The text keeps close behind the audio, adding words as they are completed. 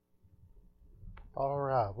All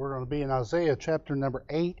right, we're going to be in Isaiah chapter number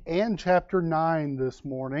 8 and chapter 9 this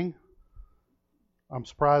morning. I'm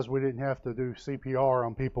surprised we didn't have to do CPR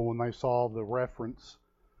on people when they saw the reference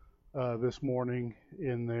this morning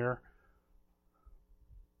in there.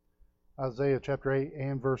 Isaiah chapter 8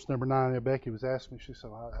 and verse number 9. And Becky was asking me, she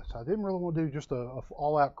said, I didn't really want to do just a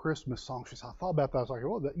all-out Christmas song. She said, I thought about that. I was like,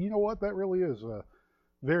 well, you know what? That really is a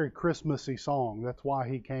very Christmassy song. That's why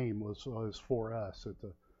he came, was for us. It's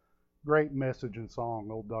a great message and song,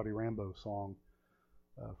 old Dottie Rambo song,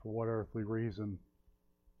 for what earthly reason.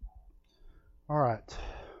 All right.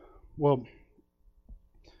 Well,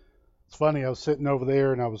 it's funny. I was sitting over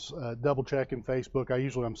there and I was double checking Facebook.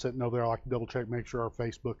 I'm sitting over there. I like to double check, make sure our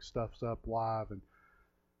Facebook stuff's up live. And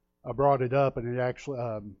I brought it up, and it actually,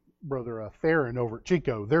 Brother Farron over at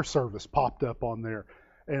Chico, their service popped up on there.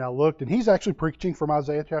 And I looked, and he's actually preaching from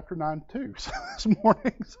Isaiah chapter 9 too this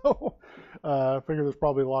morning. So I figure there's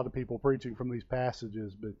probably a lot of people preaching from these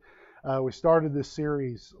passages. But we started this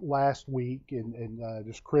series last week in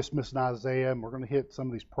just Christmas in Isaiah, and we're going to hit some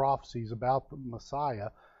of these prophecies about the Messiah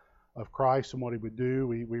of Christ and what he would do.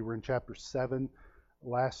 We were in chapter 7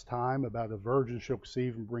 last time about a virgin shall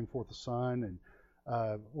conceive and bring forth a son.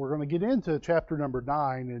 And we're going to get into chapter number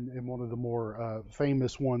 9 and one of the more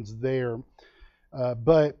famous ones there.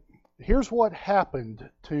 But here's what happened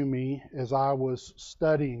to me as I was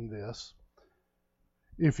studying this.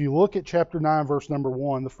 If you look at chapter 9, verse number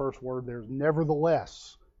 1, the first word there's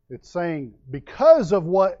nevertheless. It's saying because of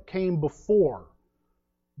what came before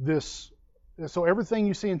this. So everything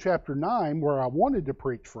you see in chapter 9, where I wanted to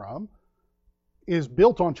preach from, is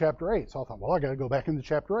built on chapter 8. So I thought, well, I got to go back into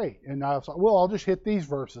chapter 8. And I was like, well, I'll just hit these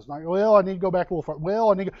verses. And I need to go back a little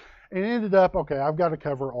further. And it ended up, okay, I've got to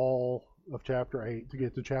cover all of chapter 8 to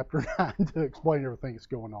get to chapter 9 to explain everything that's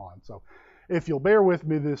going on. So if you'll bear with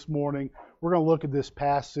me this morning, we're going to look at this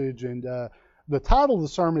passage, and the title of the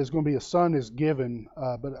sermon is going to be A Son is Given,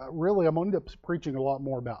 but really I'm going to end up preaching a lot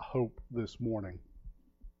more about hope this morning.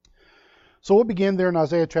 So we'll begin there in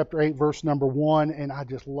Isaiah chapter 8, verse number 1, and I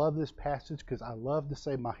just love this passage because I love to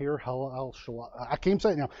say Mahir Halal Shalal. I can't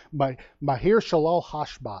say it now. Mahir Shalal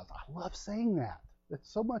Hashbaz. I love saying that.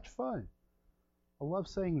 It's so much fun. I love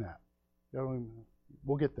saying that.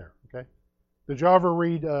 We'll get there, okay? Did y'all ever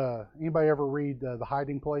read, anybody ever read The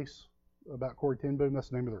Hiding Place about Corrie ten Boom? That's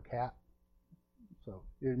the name of their cat. So,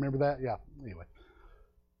 you remember that? Yeah, anyway.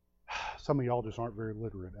 Some of y'all just aren't very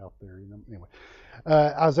literate out there. Anyway,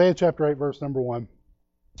 Isaiah chapter 8, verse number 1.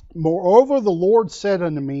 Moreover, the Lord said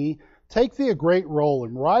unto me, take thee a great roll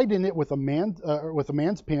and write in it with a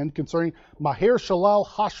man's pen concerning Mahir Shalal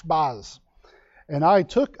Hashbaz. And I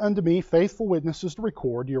took unto me faithful witnesses to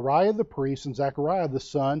record, Uriah the priest and Zechariah the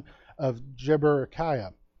son of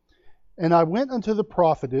Jeberechiah. And I went unto the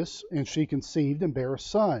prophetess, and she conceived and bare a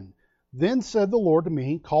son. Then said the Lord to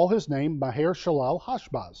me, call his name Mahir Shalal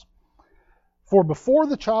Hashbaz. For before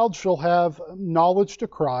the child shall have knowledge to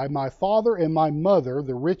cry, my father and my mother,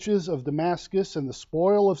 the riches of Damascus and the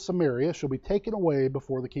spoil of Samaria, shall be taken away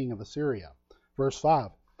before the king of Assyria. Verse 5.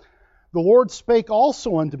 The Lord spake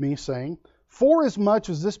also unto me, saying, forasmuch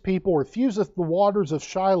as this people refuseth the waters of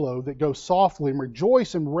Shiloh that go softly, and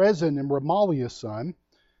rejoice in Rezin and Remaliah's son.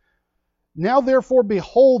 Now therefore,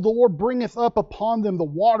 behold, the Lord bringeth up upon them the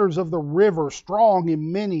waters of the river, strong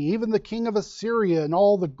and many, even the king of Assyria and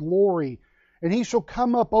all the glory. And he shall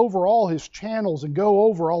come up over all his channels and go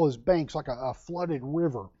over all his banks like a flooded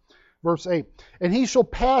river. Verse 8, and he shall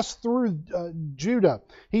pass through Judah.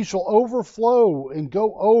 He shall overflow and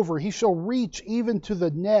go over. He shall reach even to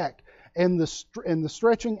the neck. And the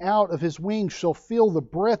stretching out of his wings shall fill the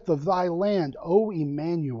breadth of thy land, O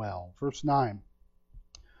Emmanuel. Verse 9.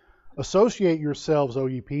 Associate yourselves, O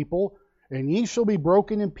ye people, and ye shall be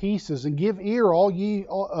broken in pieces, and give ear, all ye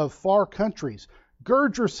of far countries.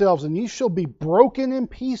 Gird yourselves, and ye shall be broken in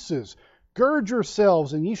pieces. Gird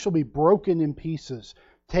yourselves, and ye shall be broken in pieces.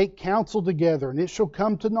 Take counsel together, and it shall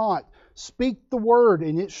come to naught. Speak the word,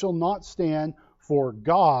 and it shall not stand, for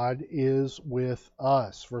God is with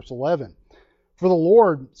us. Verse 11. For the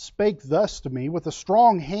Lord spake thus to me with a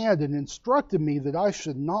strong hand, and instructed me that I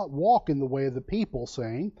should not walk in the way of the people,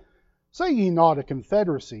 saying, say ye not a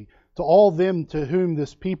confederacy to all them to whom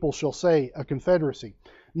this people shall say a confederacy.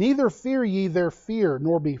 Neither fear ye their fear,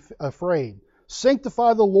 nor be afraid.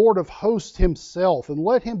 Sanctify the Lord of hosts himself, and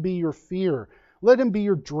let him be your fear. Let him be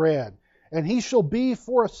your dread. And he shall be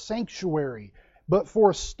for a sanctuary, but for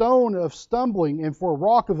a stone of stumbling, and for a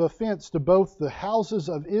rock of offense to both the houses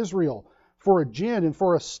of Israel, for a gin and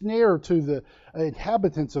for a snare to the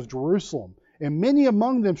inhabitants of Jerusalem. And many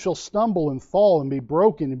among them shall stumble and fall, and be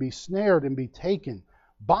broken, and be snared, and be taken.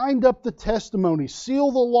 Bind up the testimony,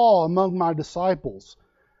 seal the law among my disciples.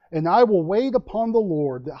 And I will wait upon the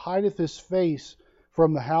Lord that hideth his face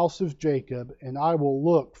from the house of Jacob, and I will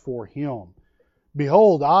look for him.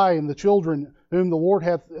 Behold, I and the children whom the Lord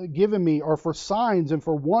hath given me are for signs and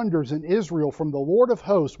for wonders in Israel from the Lord of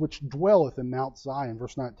hosts, which dwelleth in Mount Zion.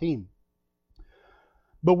 Verse 19.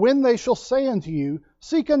 But when they shall say unto you,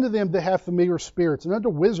 seek unto them that have familiar spirits, and unto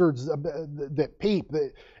wizards that peep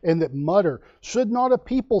and that mutter, should not a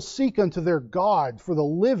people seek unto their God for the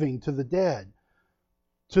living to the dead?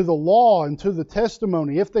 To the law and to the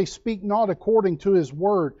testimony, if they speak not according to his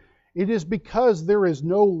word, it is because there is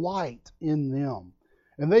no light in them.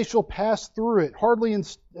 And they shall pass through it, hardly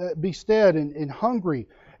be stead and hungry.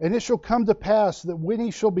 And it shall come to pass that when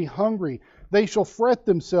he shall be hungry, they shall fret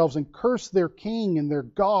themselves and curse their king and their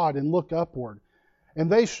God and look upward. And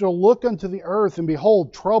they shall look unto the earth and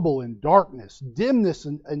behold trouble and darkness, dimness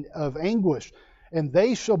and of anguish, and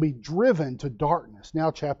they shall be driven to darkness.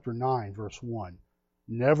 Now chapter 9, verse 1.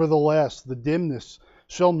 Nevertheless, the dimness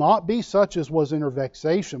shall not be such as was in her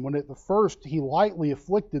vexation, when at the first he lightly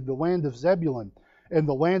afflicted the land of Zebulun and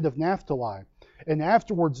the land of Naphtali, and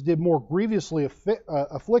afterwards did more grievously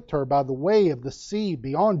afflict her by the way of the sea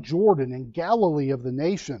beyond Jordan and Galilee of the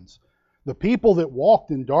nations. The people that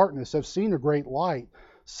walked in darkness have seen a great light.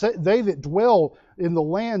 They that dwell in the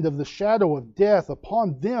land of the shadow of death,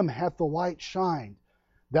 upon them hath the light shined.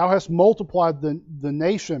 Thou hast multiplied the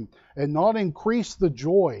nation, and not increased the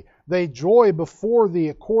joy. They joy before thee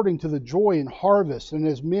according to the joy in harvest, and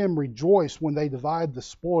as men rejoice when they divide the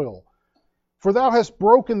spoil. For thou hast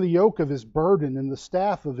broken the yoke of his burden, and the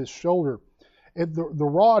staff of his shoulder, and the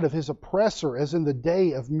rod of his oppressor, as in the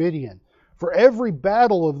day of Midian. For every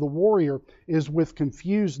battle of the warrior is with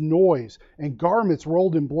confused noise, and garments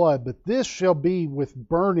rolled in blood. But this shall be with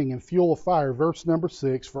burning and fuel of fire. Verse number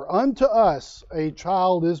 6, For unto us a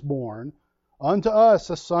child is born, unto us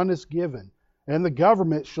a son is given, and the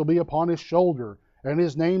government shall be upon his shoulder, and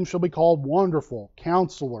his name shall be called Wonderful,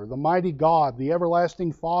 Counselor, the Mighty God, the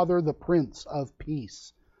Everlasting Father, the Prince of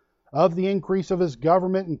Peace. Of the increase of his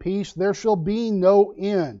government and peace there shall be no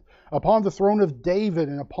end, upon the throne of David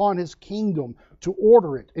and upon his kingdom, to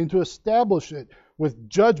order it and to establish it with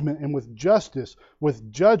judgment and with justice,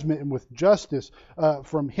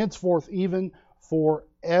 from henceforth even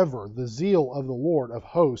forever. The zeal of the Lord of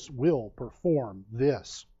hosts will perform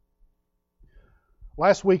this.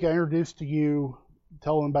 Last week I introduced to you,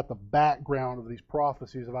 telling about the background of these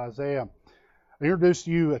prophecies of Isaiah. I introduced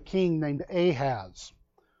to you a king named Ahaz.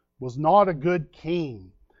 Was not a good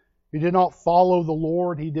king. He did not follow the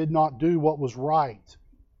Lord. He did not do what was right.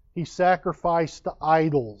 He sacrificed to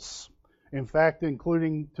idols. In fact,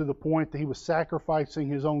 including to the point that he was sacrificing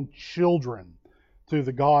his own children to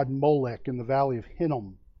the god Molech in the valley of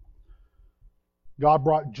Hinnom. God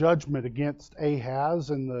brought judgment against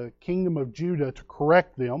Ahaz and the kingdom of Judah to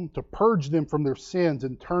correct them, to purge them from their sins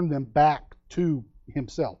and turn them back to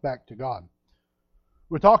himself, back to God.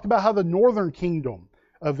 We talked about how the northern kingdom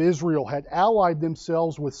of Israel had allied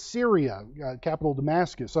themselves with Syria, capital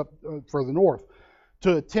Damascus, up further north,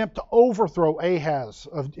 to attempt to overthrow Ahaz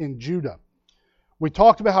in Judah. We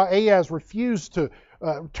talked about how Ahaz refused to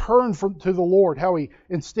turn to the Lord, how he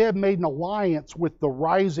instead made an alliance with the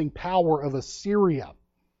rising power of Assyria.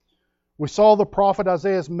 We saw the prophet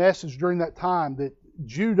Isaiah's message during that time that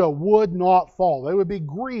Judah would not fall. They would be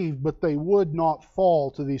grieved, but they would not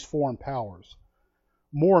fall to these foreign powers.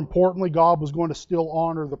 More importantly, God was going to still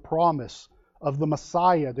honor the promise of the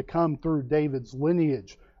Messiah to come through David's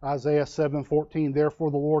lineage. Isaiah 7:14,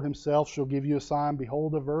 Therefore the Lord himself shall give you a sign.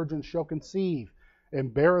 Behold, a virgin shall conceive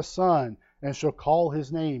and bear a son, and shall call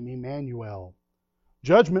his name Emmanuel.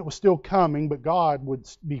 Judgment was still coming, but God would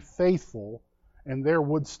be faithful, and there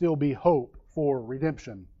would still be hope for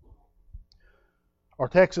redemption. Our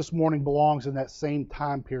text this morning belongs in that same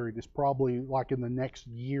time period. It's probably like in the next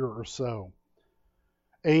year or so.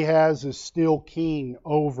 Ahaz is still king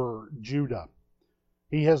over Judah.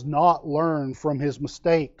 He has not learned from his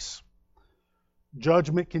mistakes.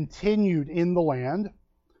 Judgment continued in the land.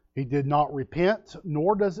 He did not repent,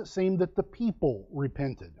 nor does it seem that the people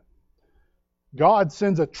repented. God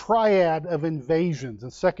sends a triad of invasions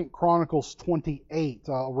in 2 Chronicles 28.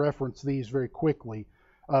 I'll reference these very quickly.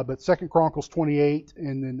 But 2 Chronicles 28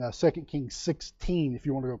 and then 2 Kings 16, if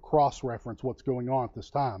you want to go cross-reference what's going on at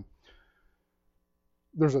this time.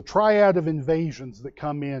 There's a triad of invasions that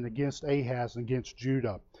come in against Ahaz and against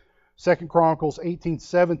Judah. 2 Chronicles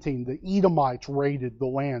 18:17, the Edomites raided the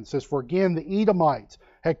land. It says, For again the Edomites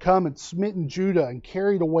had come and smitten Judah and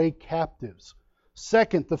carried away captives.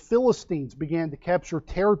 Second, the Philistines began to capture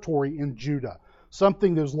territory in Judah.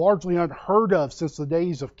 something that was largely unheard of since the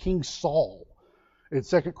days of King Saul in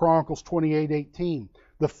 2 Chronicles 28:18.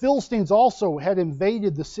 The Philistines also had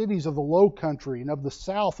invaded the cities of the low country and of the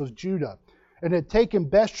south of Judah, and had taken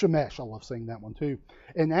Bethshemesh, I love saying that one too,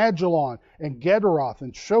 and Ajalon, and Gederoth,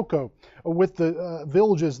 and Shoko, with the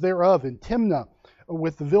villages thereof, and Timnah,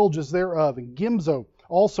 with the villages thereof, and Gimzo,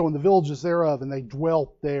 also in the villages thereof, and they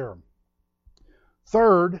dwelt there.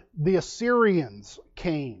 Third, the Assyrians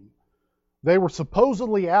came. They were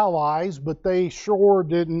supposedly allies, but they sure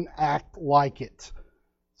didn't act like it.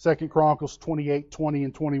 2 Chronicles 28:20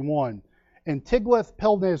 and 21. And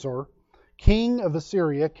Tiglath-Pileser, king of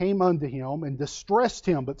Assyria, came unto him, and distressed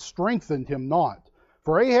him, but strengthened him not.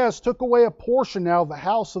 For Ahaz took away a portion out of the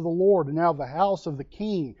house of the Lord, and out of the house of the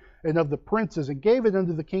king, and of the princes, and gave it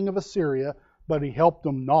unto the king of Assyria, but he helped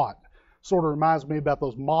them not. Sort of reminds me about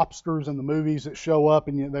those mobsters in the movies that show up,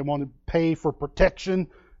 and they want to pay for protection.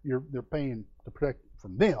 They're paying to protect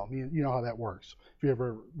from them. You know how that works, if you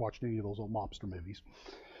ever watched any of those old mobster movies.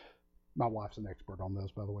 My wife's an expert on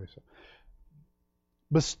those, by the way. So.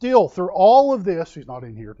 But still, through all of this, she's not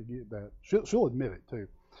in here to get that. She'll admit it too.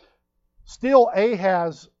 Still,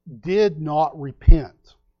 Ahaz did not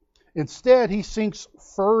repent. Instead, he sinks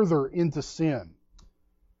further into sin.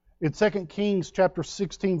 In 2 Kings chapter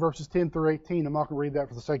 16, verses 10 through 18, I'm not going to read that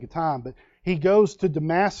for the sake of time, but he goes to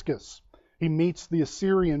Damascus. He meets the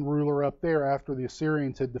Assyrian ruler up there after the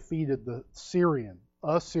Assyrians had defeated the Syrian.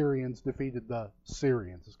 Assyrians defeated the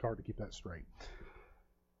Syrians. It's hard to keep that straight.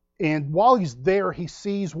 And while he's there, he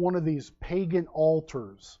sees one of these pagan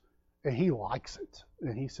altars, and he likes it.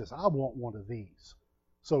 And he says, I want one of these.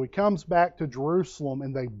 So he comes back to Jerusalem,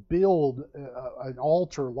 and they build an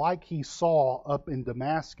altar like he saw up in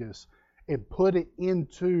Damascus and put it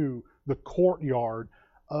into the courtyard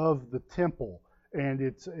of the temple. And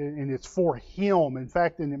it's for him. In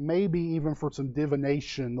fact, and it may be even for some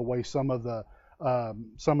divination, the way some of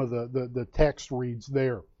the text reads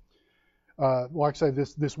there. Like I say,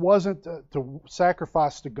 this wasn't to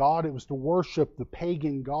sacrifice to God, it was to worship the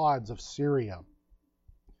pagan gods of Syria.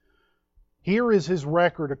 Here is his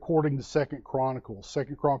record according to 2 Chronicles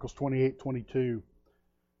 28:22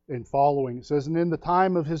 and following. It says, And in the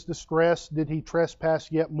time of his distress did he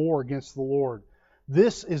trespass yet more against the Lord.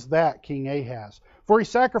 This is that King Ahaz. For he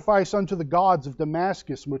sacrificed unto the gods of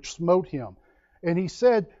Damascus, which smote him. And he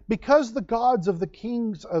said, Because the gods of the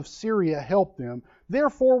kings of Syria helped them,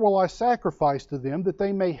 therefore will I sacrifice to them, that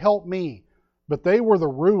they may help me. But they were the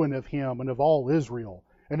ruin of him and of all Israel.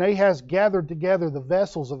 And Ahaz gathered together the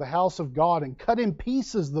vessels of the house of God, and cut in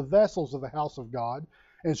pieces the vessels of the house of God,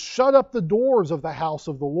 and shut up the doors of the house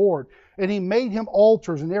of the Lord. And he made him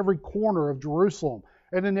altars in every corner of Jerusalem,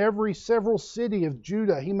 and in every several city of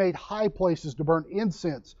Judah he made high places to burn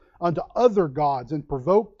incense unto other gods, and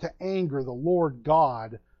provoked to anger the Lord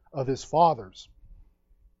God of his fathers.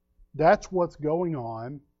 That's what's going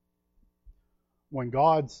on when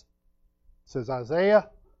God says, Isaiah,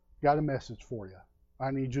 got a message for you. I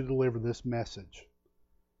need you to deliver this message.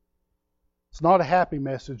 It's not a happy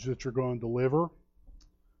message that you're going to deliver.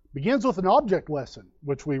 It begins with an object lesson,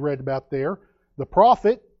 which we read about there. The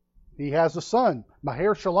prophet, he has a son,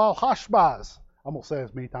 Maher-shalal-hash-baz. I'm going to say it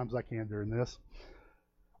as many times as I can during this,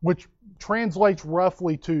 which translates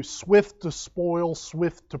roughly to swift to spoil,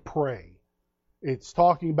 swift to prey. It's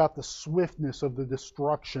talking about the swiftness of the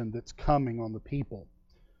destruction that's coming on the people.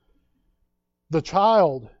 The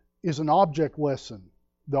child is an object lesson.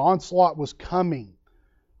 The onslaught was coming,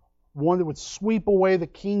 one that would sweep away the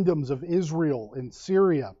kingdoms of Israel and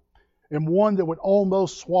Syria, and one that would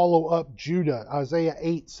almost swallow up Judah. Isaiah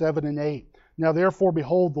 8:7 and 8. Now therefore,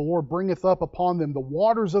 behold, the Lord bringeth up upon them the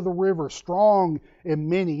waters of the river, strong and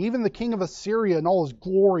many, even the king of Assyria in all his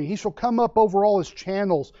glory. He shall come up over all his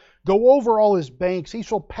channels, go over all his banks. He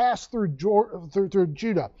shall pass through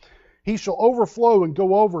Judah. He shall overflow and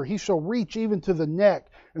go over. He shall reach even to the neck,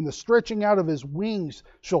 and the stretching out of his wings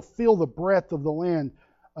shall fill the breadth of the land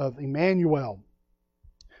of Emmanuel.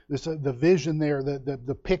 The vision there,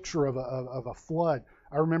 the picture of a flood.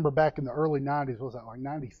 I remember back in the early 90s, was that like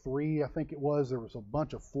 93, I think it was, there was a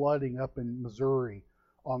bunch of flooding up in Missouri,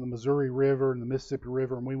 on the Missouri River and the Mississippi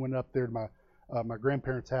River, and we went up there to my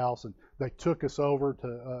grandparents' house, and they took us over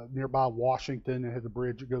to nearby Washington, and had the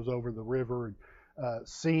bridge that goes over the river, and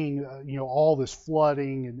seeing all this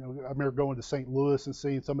flooding. And I remember going to St. Louis and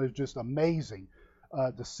seeing some of it. Just amazing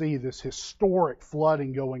to see this historic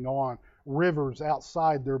flooding going on, rivers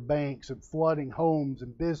outside their banks and flooding homes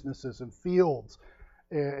and businesses and fields.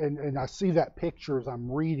 And I see that picture as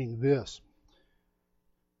I'm reading this.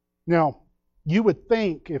 Now, you would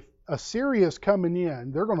think if Assyria's coming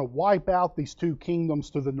in. They're going to wipe out these two kingdoms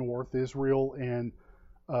to the north, Israel and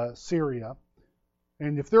Syria.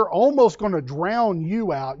 And if they're almost going to drown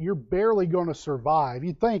you out, you're barely going to survive.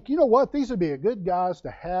 You'd think, you know what, these would be a good guys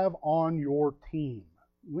to have on your team.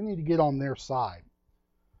 We need to get on their side.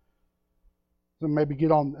 So maybe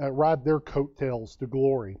get on, ride their coattails to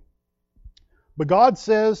glory. But God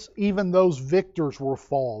says even those victors will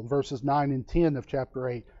fall. Verses 9 and 10 of chapter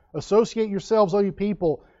 8. Associate yourselves, all you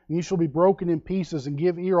people, and you shall be broken in pieces, and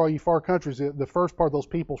give ear, all you far countries. The first part of those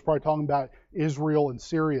people is probably talking about Israel and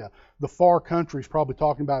Syria. The far countries probably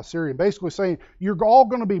talking about Syria. Basically saying, you're all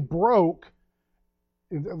going to be broke.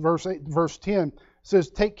 Verse 10 says,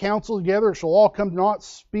 take counsel together, it shall all come to naught,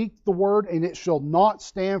 speak the word, and it shall not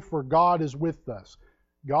stand, for God is with us.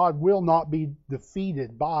 God will not be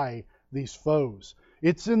defeated by these foes.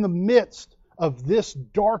 It's in the midst of this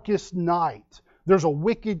darkest night. There's a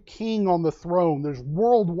wicked king on the throne. There's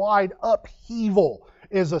worldwide upheaval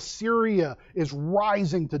as Assyria is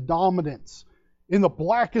rising to dominance. In the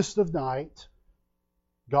blackest of night,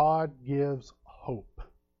 God gives hope.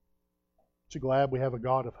 Aren't you glad we have a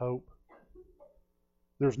God of hope?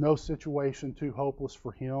 There's no situation too hopeless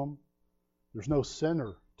for Him. There's no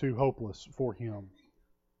sinner too hopeless for Him.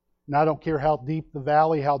 And I don't care how deep the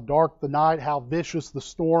valley, how dark the night, how vicious the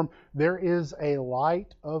storm, there is a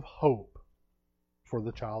light of hope for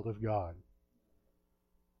the child of God.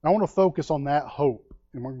 I want to focus on that hope.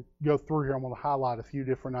 And we're going to go through here. I'm going to highlight a few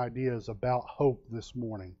different ideas about hope this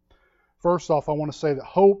morning. First off, I want to say that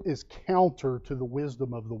hope is counter to the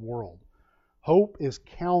wisdom of the world. Hope is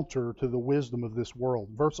counter to the wisdom of this world.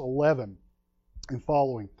 Verse 11 and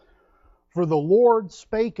following. For the Lord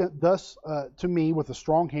spake thus to me with a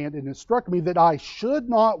strong hand, and instructed me that I should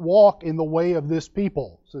not walk in the way of this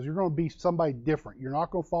people. It says you're going to be somebody different. You're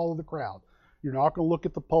not going to follow the crowd. You're not going to look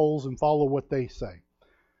at the polls and follow what they say.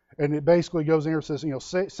 And it basically goes in here and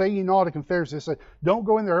says, say ye not a confederacy. It said, don't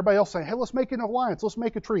go in there. Everybody else saying, hey, let's make an alliance. Let's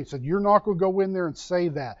make a treaty. It said, you're not going to go in there and say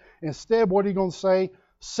that. Instead, what are you going to say?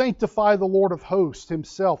 Sanctify the Lord of hosts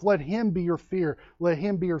Himself. Let Him be your fear. Let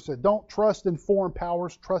Him be your sin. Don't trust in foreign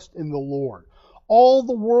powers. Trust in the Lord. All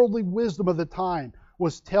the worldly wisdom of the time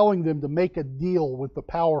was telling them to make a deal with the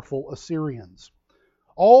powerful Assyrians.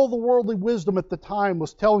 All the worldly wisdom at the time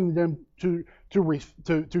was telling them to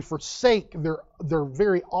forsake their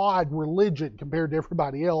very odd religion compared to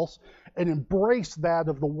everybody else and embrace that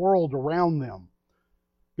of the world around them.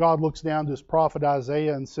 God looks down to His prophet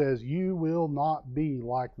Isaiah and says, you will not be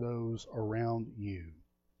like those around you.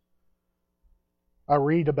 I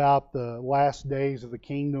read about the last days of the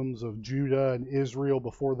kingdoms of Judah and Israel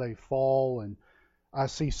before they fall, and I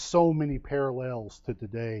see so many parallels to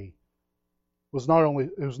today. It was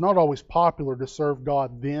not always popular to serve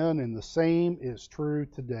God then, and the same is true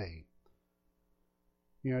today.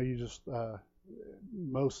 You know, you just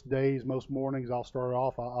most days, most mornings, I'll start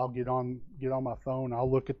off. I'll get on my phone. I'll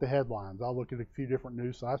look at the headlines. I'll look at a few different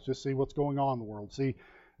news sites, just see what's going on in the world. See,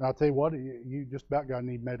 and I'll tell you what, you just about got to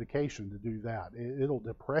need medication to do that. It'll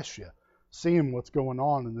depress you, seeing what's going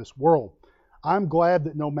on in this world. I'm glad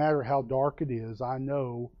that no matter how dark it is, I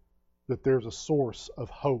know that there's a source of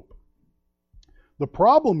hope. The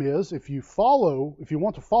problem is, if you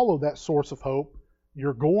want to follow that source of hope,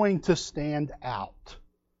 you're going to stand out.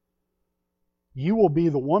 You will be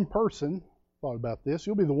the one person, thought about this,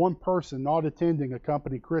 you'll be the one person not attending a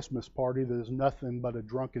company Christmas party that is nothing but a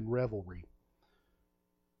drunken revelry.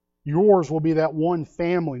 Yours will be that one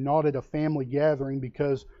family not at a family gathering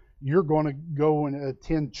because you're going to go and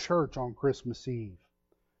attend church on Christmas Eve.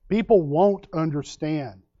 People won't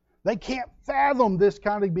understand. They can't fathom this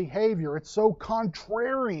kind of behavior. It's so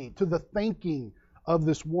contrary to the thinking of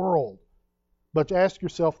this world. But ask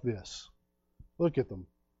yourself this. Look at them.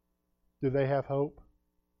 Do they have hope?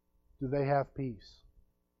 Do they have peace?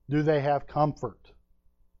 Do they have comfort?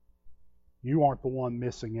 You aren't the one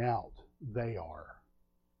missing out. They are.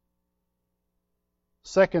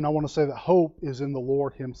 Second, I want to say that hope is in the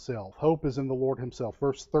Lord Himself. Hope is in the Lord Himself.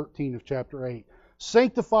 Verse 13 of chapter 8.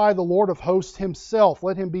 Sanctify the Lord of hosts Himself.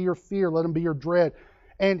 Let Him be your fear. Let Him be your dread.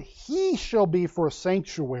 And He shall be for a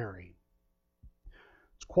sanctuary.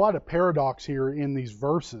 It's quite a paradox here in these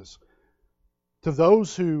verses. To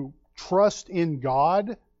those who trust in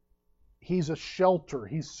God, He's a shelter.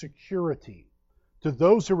 He's security. To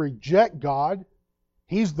those who reject God,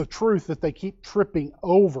 He's the truth that they keep tripping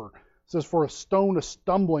over. It says, for a stone of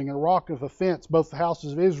stumbling and a rock of offense, both the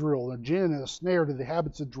houses of Israel, a gin and a snare to the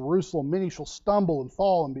habits of Jerusalem. Many shall stumble and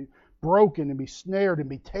fall and be broken and be snared and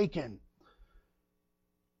be taken.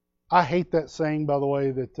 I hate that saying, by the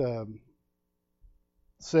way, that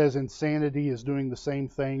says insanity is doing the same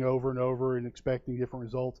thing over and over and expecting different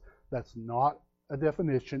results. That's not a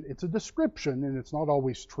definition. It's a description, and it's not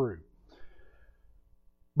always true.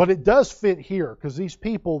 But it does fit here, because these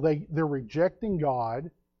people, they're rejecting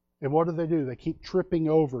God, and what do? They keep tripping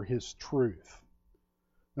over His truth.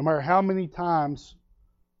 No matter how many times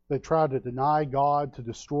they try to deny God, to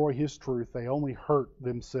destroy His truth, they only hurt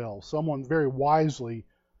themselves. Someone very wisely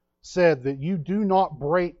said that you do not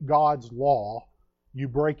break God's law, you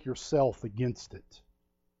break yourself against it.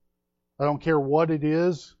 I don't care what it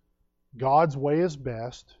is, God's way is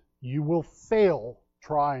best. You will fail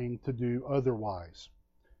trying to do otherwise.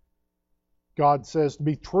 God says to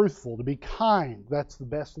be truthful, to be kind. That's the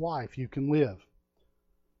best life you can live.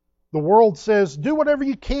 The world says, do whatever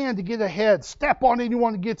you can to get ahead. Step on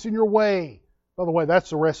anyone that gets in your way. By the way, that's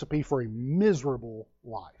the recipe for a miserable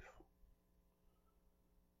life.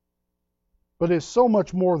 But it's so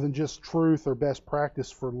much more than just truth or best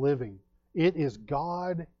practice for living. It is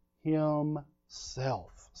God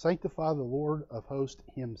Himself. Sanctify the Lord of hosts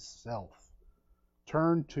Himself.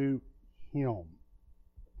 Turn to Him.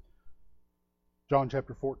 John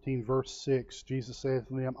chapter 14, verse 6, Jesus saith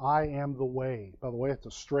to them, I am the way. By the way, it's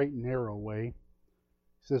a straight and narrow way.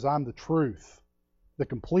 He says, I'm the truth, the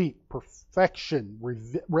complete perfection,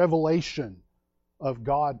 revelation of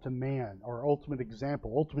God to man, our ultimate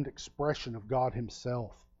example, ultimate expression of God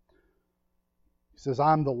Himself. He says,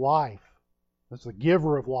 I'm the life. That's the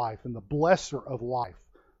giver of life and the blesser of life.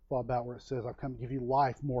 Thought about where it says, I've come to give you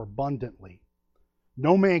life more abundantly.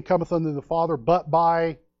 No man cometh unto the Father but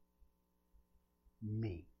by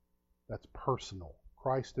me. That's personal.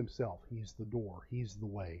 Christ Himself. He's the door. He's the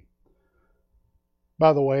way.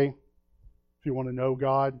 By the way, if you want to know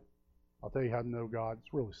God, I'll tell you how to know God.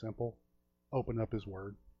 It's really simple. Open up His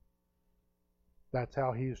Word. That's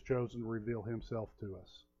how He has chosen to reveal Himself to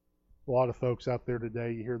us. A lot of folks out there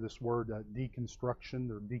today, you hear this word deconstruction.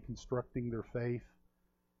 They're deconstructing their faith.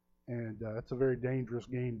 And it's a very dangerous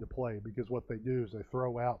game to play, because what they do is they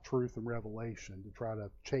throw out truth and revelation to try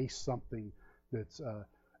to chase something that's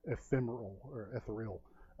ephemeral or ethereal.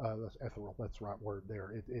 That's ethereal. That's the right word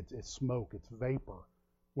there. It's smoke. It's vapor.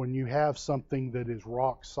 When you have something that is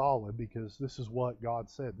rock solid, because this is what God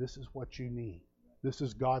said. This is what you need. This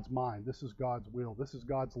is God's mind. This is God's will. This is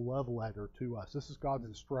God's love letter to us. This is God's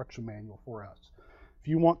instruction manual for us. If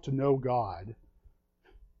you want to know God,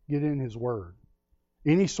 get in His Word.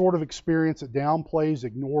 Any sort of experience that downplays,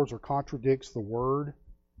 ignores, or contradicts the Word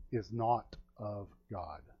is not of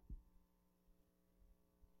God.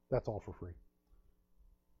 That's all for free.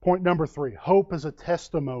 Point number 3, hope is a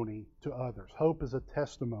testimony to others. Hope is a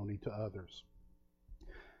testimony to others.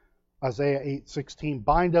 Isaiah 8:16,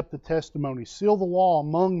 bind up the testimony, seal the law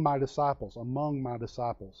among my disciples,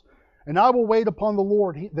 And I will wait upon the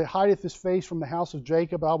Lord that hideth His face from the house of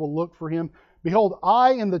Jacob. I will look for Him. Behold,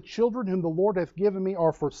 I and the children whom the Lord hath given me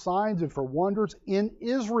are for signs and for wonders in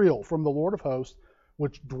Israel from the Lord of hosts,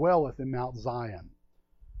 which dwelleth in Mount Zion.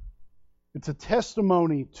 It's a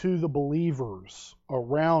testimony to the believers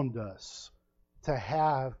around us to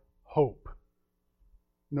have hope.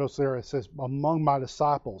 Notice there it says, among my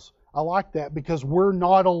disciples. I like that because we're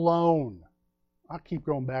not alone. I keep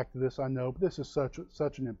going back to this, I know, but this is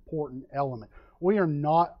such an important element. We are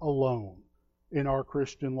not alone in our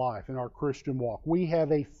Christian life, in our Christian walk. We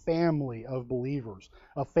have a family of believers,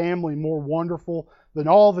 a family more wonderful than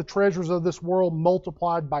all the treasures of this world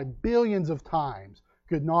multiplied by billions of times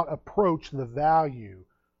could not approach the value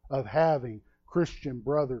of having Christian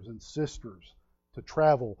brothers and sisters to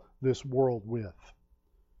travel this world with.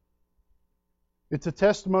 It's a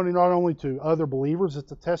testimony not only to other believers,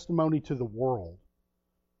 it's a testimony to the world.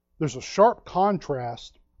 There's a sharp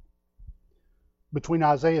contrast between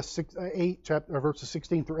Isaiah 8, verses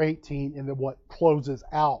 16 through 18, and then what closes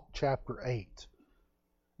out chapter 8.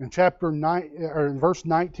 In verse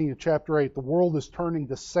 19 of chapter 8, the world is turning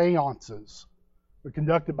to seances. They're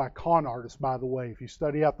conducted by con artists, by the way. If you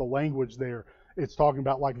study out the language there, it's talking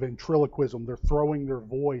about like ventriloquism. They're throwing their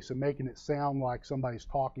voice and making it sound like somebody's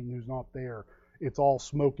talking who's not there. It's all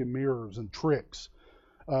smoke and mirrors and tricks.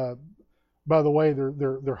 By the way,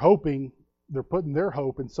 they're hoping, they're putting their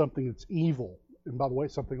hope in something that's evil. And by the way,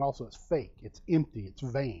 something also that's fake. It's empty. It's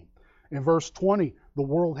vain. In verse 20, the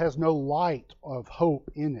world has no light of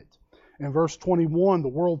hope in it. In verse 21, the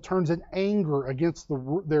world turns in anger against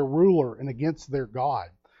their ruler and against their God.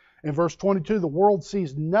 In verse 22, the world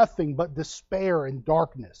sees nothing but despair and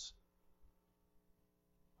darkness.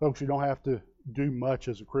 Folks, you don't have to do much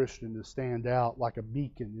as a Christian to stand out like a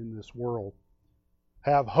beacon in this world.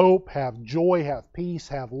 Have hope, have joy, have peace,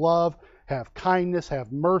 have love, have kindness,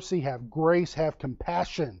 have mercy, have grace, have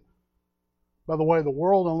compassion. By the way, the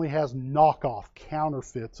world only has knockoff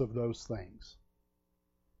counterfeits of those things.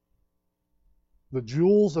 The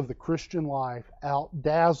jewels of the Christian life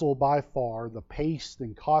outdazzle by far the paste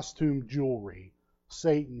and costume jewelry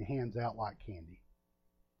Satan hands out like candy.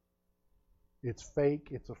 It's fake,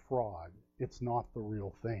 it's a fraud, it's not the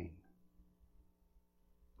real thing.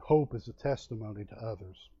 Hope is a testimony to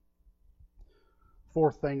others.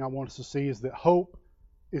 Fourth thing I want us to see is that hope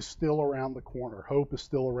is still around the corner. Hope is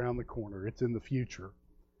still around the corner. It's in the future.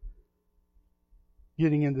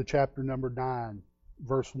 Getting into chapter number 9.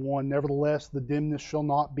 Verse 1, nevertheless, the dimness shall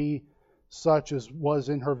not be such as was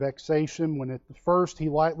in her vexation, when at the first he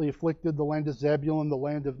lightly afflicted the land of Zebulun, the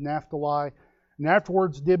land of Naphtali, and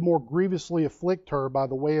afterwards did more grievously afflict her by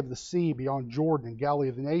the way of the sea beyond Jordan and Galilee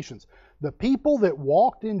of the nations. The people that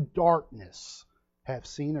walked in darkness have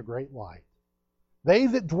seen a great light. They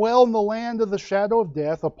that dwell in the land of the shadow of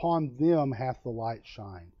death, upon them hath the light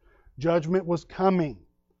shined. Judgment was coming.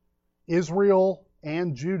 Israel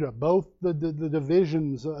and Judah, both the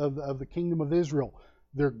divisions of the kingdom of Israel,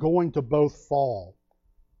 they're going to both fall.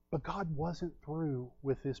 But God wasn't through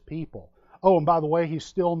with His people. Oh, and by the way, He's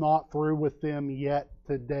still not through with them yet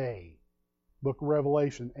today. Book of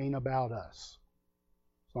Revelation ain't about us.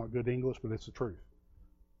 It's not good English, but it's the truth.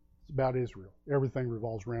 It's about Israel. Everything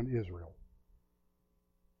revolves around Israel.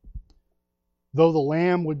 Though the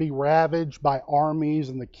Lamb would be ravaged by armies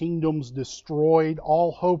and the kingdoms destroyed,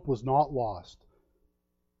 all hope was not lost.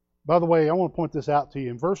 By the way, I want to point this out to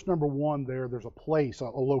you. In verse number 1 there's a place, a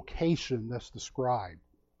location that's described.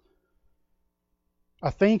 I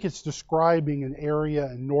think it's describing an area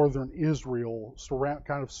in northern Israel,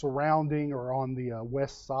 kind of surrounding or on the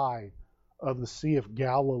west side of the Sea of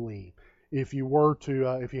Galilee. If you were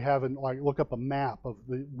to, if you haven't, look up a map of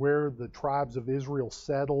where the tribes of Israel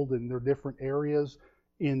settled in their different areas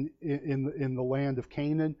in the land of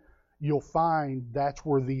Canaan, you'll find that's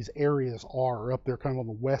where these areas are, up there kind of on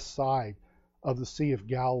the west side of the Sea of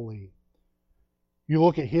Galilee. You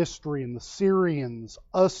look at history, and the Syrians,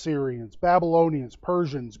 Assyrians, Babylonians,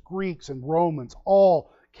 Persians, Greeks, and Romans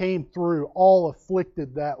all came through, all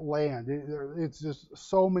afflicted that land. It's just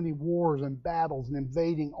so many wars and battles and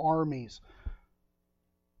invading armies.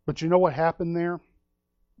 But you know what happened there?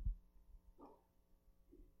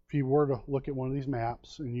 If you were to look at one of these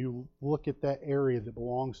maps and you look at that area that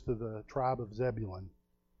belongs to the tribe of Zebulun,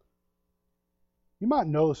 you might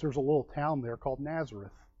notice there's a little town there called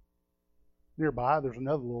Nazareth. Nearby, there's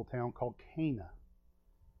another little town called Cana.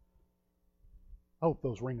 I hope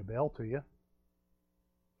those ring a bell to you.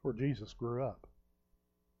 It's where Jesus grew up.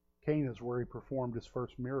 Cana is where He performed His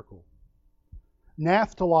first miracle.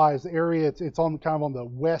 Naphtali is the area, it's on kind of on the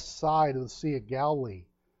west side of the Sea of Galilee.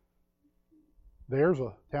 There's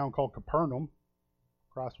a town called Capernaum.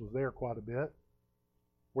 Christ was there quite a bit,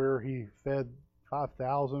 where He fed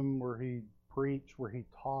 5,000, where He preached, where He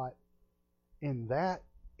taught. In that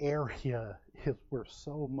area is where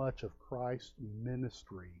so much of Christ's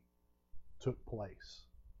ministry took place.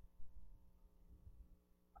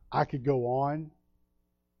 I could go on.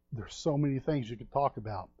 There's so many things you could talk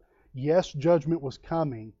about. Yes, judgment was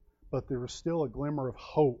coming, but there was still a glimmer of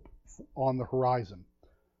hope on the horizon.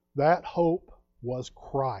 That hope was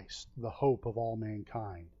Christ, the hope of all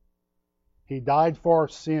mankind. He died for our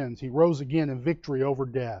sins. He rose again in victory over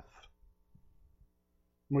death.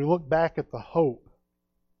 When we look back at the hope,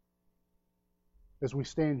 as we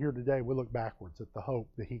stand here today, we look backwards at the hope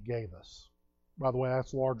that He gave us. By the way,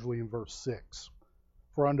 that's largely in verse 6.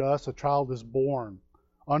 For unto us a child is born.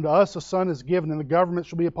 Unto us a son is given, and the government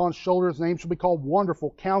shall be upon his shoulders. His name shall be called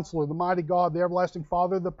Wonderful, Counselor, the Mighty God, the Everlasting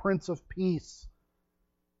Father, the Prince of Peace.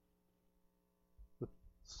 The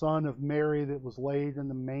Son of Mary that was laid in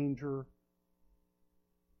the manger.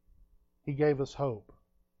 He gave us hope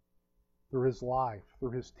through His life,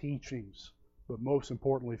 through His teachings, but most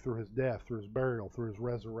importantly through His death, through His burial, through His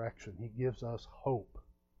resurrection. He gives us hope.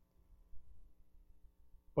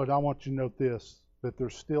 But I want you to note this, that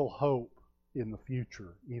there's still hope in the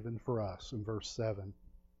future, even for us, in verse 7.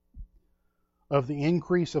 Of the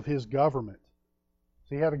increase of His government. Has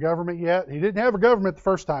He had a government yet? He didn't have a government the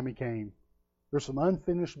first time He came. There's some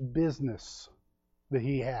unfinished business that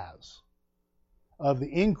He has. Of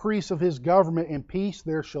the increase of His government and peace,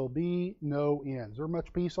 there shall be no end. Is there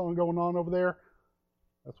much peace going on over there?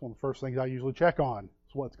 That's one of the first things I usually check on.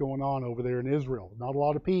 Is what's going on over there in Israel. Not a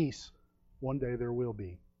lot of peace. One day there will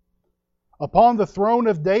be. Upon the throne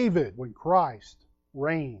of David, when Christ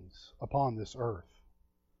reigns upon this earth.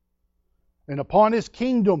 And upon His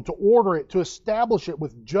kingdom, to order it, to establish it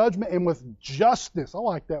with judgment and with justice. I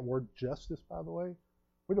like that word, justice, by the way.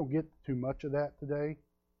 We don't get too much of that today.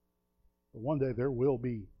 But one day there will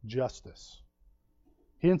be justice.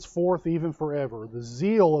 henceforth, even forever. The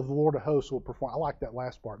zeal of the Lord of hosts will perform. I like that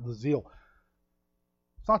last part, the zeal.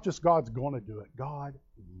 It's not just God's going to do it. God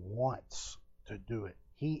wants to do it.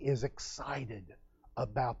 He is excited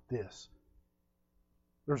about this.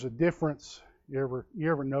 There's a difference. You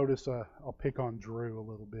ever notice, I'll pick on Drew a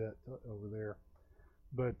little bit over there,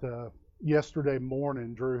 but yesterday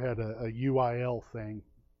morning, Drew had a UIL thing.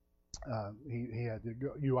 He had the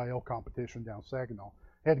UIL competition down Saginaw.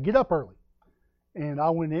 He had to get up early. And I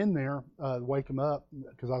went in there to wake him up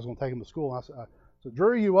because I was going to take him to school. And I said,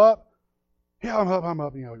 Drew, you up? Yeah, I'm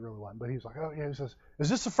up. You know, he really wasn't. But he was like, oh, yeah. He says, is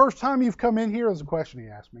this the first time you've come in here? Is a question he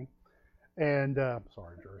asked me. And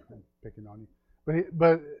sorry, Drew, I'm picking on you.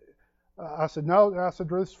 But I said, no. I said,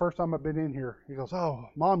 Drew, this is the first time I've been in here. He goes, oh,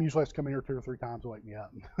 Mom usually has to come in here 2 or 3 times to wake me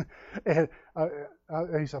up. and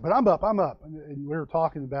he said, but I'm up. And we were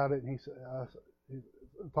talking about it, and he said,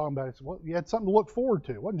 talking about it, he said, well, you had something to look forward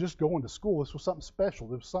to. It wasn't just going to school. This was something special.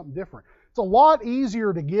 This was something different. It's a lot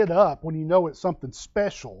easier to get up when you know it's something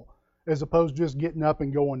special as opposed to just getting up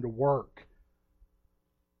and going to work.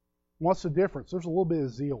 What's the difference? There's a little bit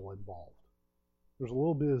of zeal involved. There's a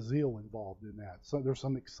little bit of zeal involved in that. So there's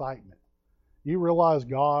some excitement. You realize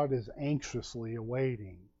God is anxiously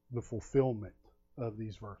awaiting the fulfillment of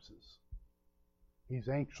these verses. He's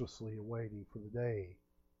anxiously awaiting for the day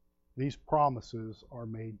these promises are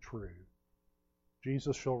made true.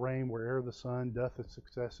 Jesus shall reign where'er the sun doth its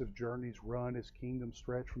successive journeys run, his kingdom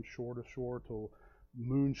stretch from shore to shore, till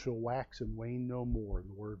moon shall wax and wane no more, in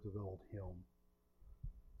the words of the old hymn.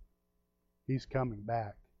 He's coming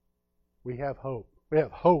back. We have hope. We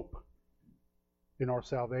have hope in our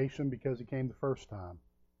salvation because he came the first time.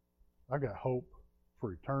 I've got hope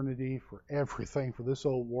for eternity, for everything, for this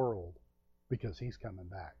old world, because he's coming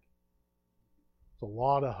back. There's a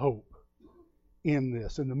lot of hope in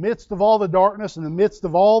this. In the midst of all the darkness, in the midst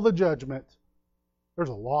of all the judgment, there's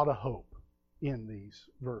a lot of hope in these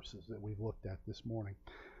verses that we've looked at this morning.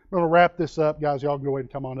 I'm going to wrap this up. Guys, y'all can go ahead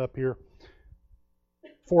and come on up here.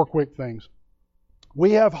 4 quick things.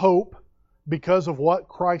 We have hope because of what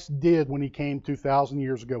Christ did when he came 2,000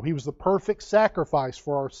 years ago. He was the perfect sacrifice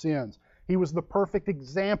for our sins. He was the perfect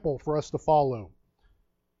example for us to follow.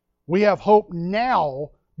 We have hope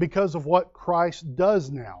now because of what Christ does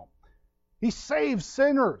now. He saves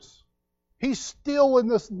sinners. He's still in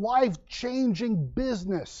this life-changing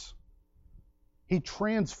business. He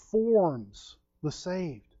transforms the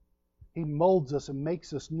saved. He molds us and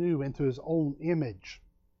makes us new into his own image.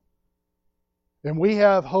 And we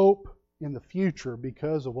have hope in the future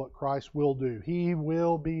because of what Christ will do. He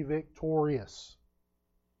will be victorious.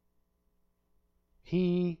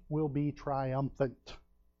 He will be triumphant.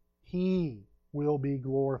 He will be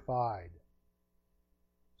glorified.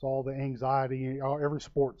 It's all the anxiety, every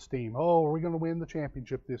sports team. Oh, are we going to win the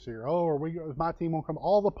championship this year? Oh, is my team going to come?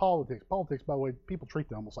 All the politics. Politics, by the way, people treat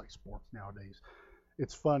them almost like sports nowadays.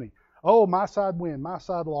 It's funny. Oh, my side win, my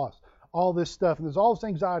side lost. All this stuff. And there's all this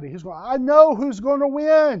anxiety. I know who's going to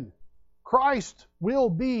win. Christ will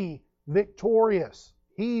be victorious.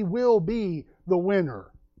 He will be the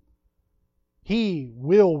winner. He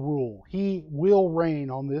will rule. He will reign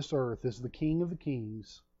on this earth as the King of the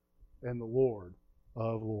kings and the Lord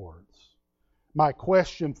of lords. My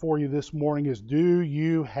question for you this morning is, do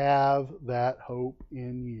you have that hope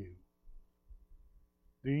in you?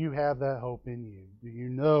 Do you have that hope in you? Do you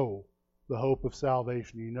know the hope of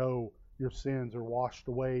salvation? Do you know your sins are washed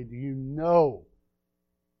away? Do you know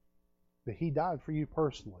that he died for you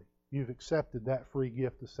personally? You've accepted that free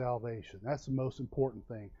gift of salvation. That's the most important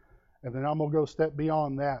thing. And then I'm going to go a step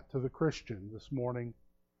beyond that to the Christian this morning.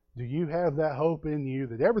 Do you have that hope in you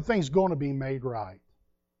that everything's going to be made right?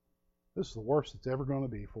 This is the worst it's ever going to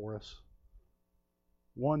be for us.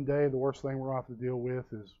 One day, the worst thing we're going to have to deal with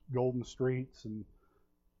is golden streets and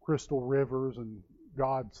crystal rivers and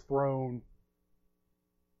God's throne.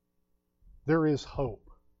 There is hope.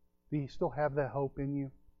 Do you still have that hope in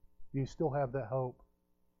you? Do you still have that hope?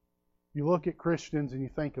 You look at Christians and you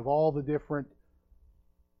think of all the different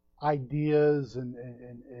ideas and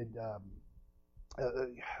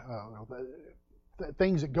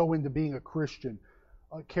things that go into being a Christian,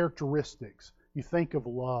 characteristics. You think of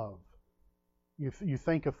love. You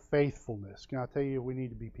think of faithfulness. Can I tell you, we need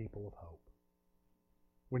to be people of hope.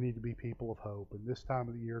 We need to be people of hope. And this time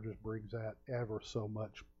of the year just brings that ever so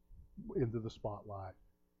much into the spotlight.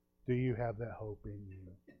 Do you have that hope in you?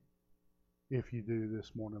 If you do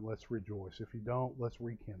this morning, let's rejoice. If you don't, let's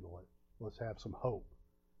rekindle it. Let's have some hope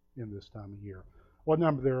in this time of year. What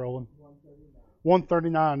number there, Olin?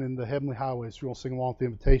 139 in the Heavenly Highways. If you want to sing along with the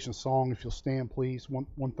invitation song, if you'll stand, please.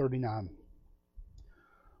 139.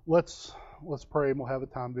 Let's pray and we'll have a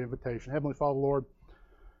time of invitation. Heavenly Father, Lord,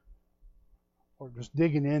 Lord, just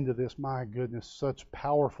digging into this, my goodness, such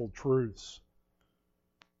powerful truths.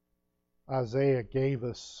 Isaiah gave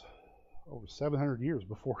us over 700 years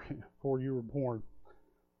before you were born.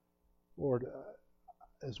 Lord,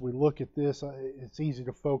 as we look at this, it's easy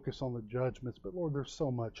to focus on the judgments, but Lord, there's so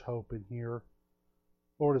much hope in here.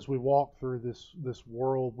 Lord, as we walk through this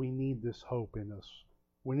world, we need this hope in us.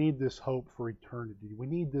 We need this hope for eternity. We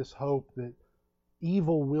need this hope that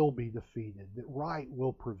evil will be defeated, that right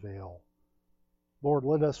will prevail. Lord,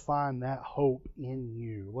 let us find that hope in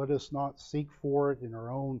you. Let us not seek for it in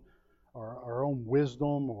our own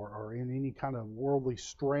wisdom or in any kind of worldly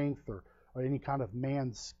strength or any kind of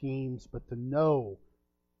man's schemes, but to know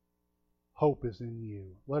hope is in you.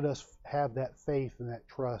 Let us have that faith and that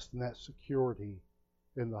trust and that security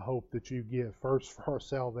in the hope that you give, first for our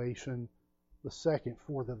salvation, the second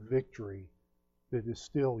for the victory that is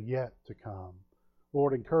still yet to come.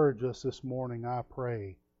 Lord, encourage us this morning, I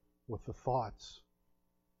pray, with the thoughts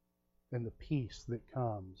and the peace that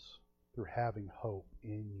comes through having hope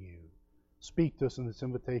in you. Speak to us in this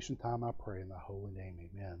invitation time, I pray, in thy holy name.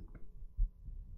 Amen.